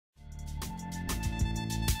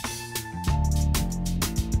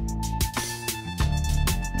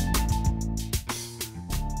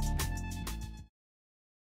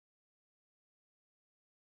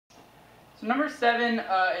So number 7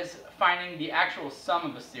 is finding the actual sum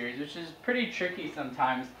of a series, which is pretty tricky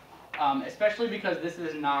sometimes, especially because this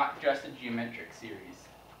is not just a geometric series.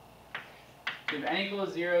 We have n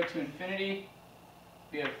equals 0 to infinity.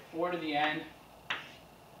 We have 4 to the n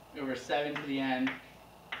over 7 to the n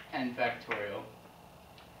factorial.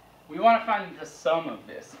 We want to find the sum of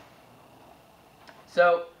this.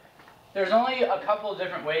 So there's only a couple of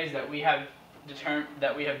different ways that we have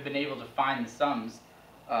been able to find the sums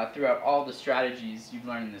throughout all the strategies you've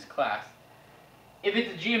learned in this class. If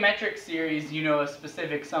it's a geometric series, you know a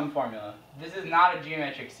specific sum formula. This is not a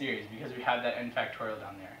geometric series because we have that n factorial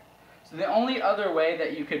down there. So the only other way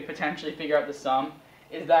that you could potentially figure out the sum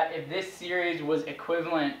is that if this series was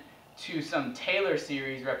equivalent to some Taylor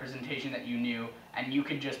series representation that you knew, and you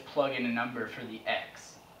could just plug in a number for the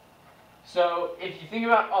x. So if you think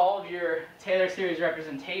about all of your Taylor series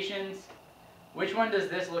representations, which one does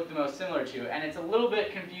this look the most similar to? And it's a little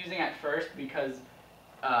bit confusing at first because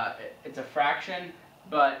it's a fraction,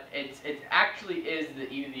 but it actually is the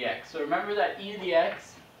e to the x. So remember that e to the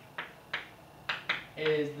x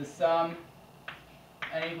is the sum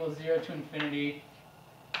n equals 0 to infinity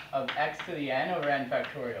of x to the n over n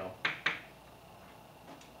factorial.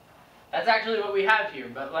 That's actually what we have here,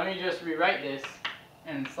 but let me just rewrite this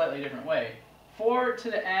in a slightly different way. 4 to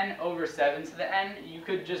the n over 7 to the n, you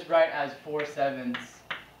could just write as 4/7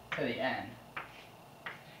 to the n.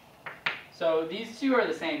 So these two are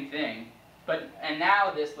the same thing, and now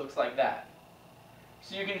this looks like that.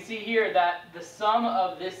 So you can see here that the sum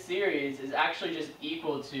of this series is actually just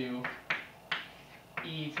equal to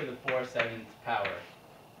e to the 4/7 power.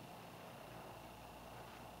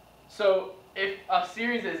 So if a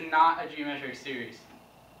series is not a geometric series,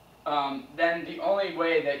 then the only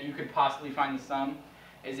way that you could possibly find the sum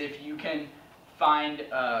is if you can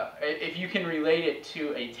relate it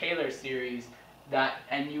to a Taylor series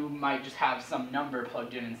and you might just have some number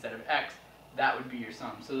plugged in instead of x. That would be your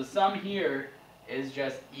sum. So the sum here is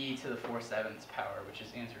just e to the 4/7 power, which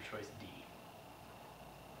is answer choice D.